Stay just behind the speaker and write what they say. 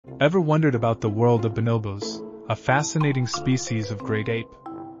Ever wondered about the world of bonobos, a fascinating species of great ape?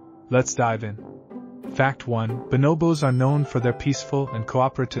 Let's dive in. Fact 1. Bonobos are known for their peaceful and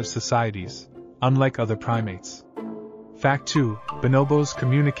cooperative societies, unlike other primates. Fact 2. Bonobos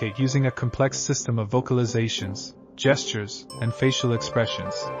communicate using a complex system of vocalizations, gestures, and facial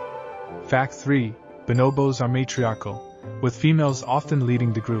expressions. Fact 3. Bonobos are matriarchal, with females often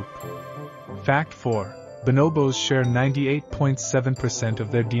leading the group. Fact 4. Bonobos share 98.7%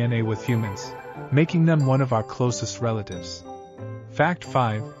 of their DNA with humans, making them one of our closest relatives. Fact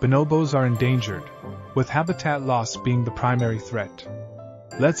 5. Bonobos are endangered, with habitat loss being the primary threat.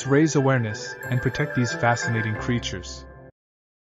 Let's raise awareness and protect these fascinating creatures.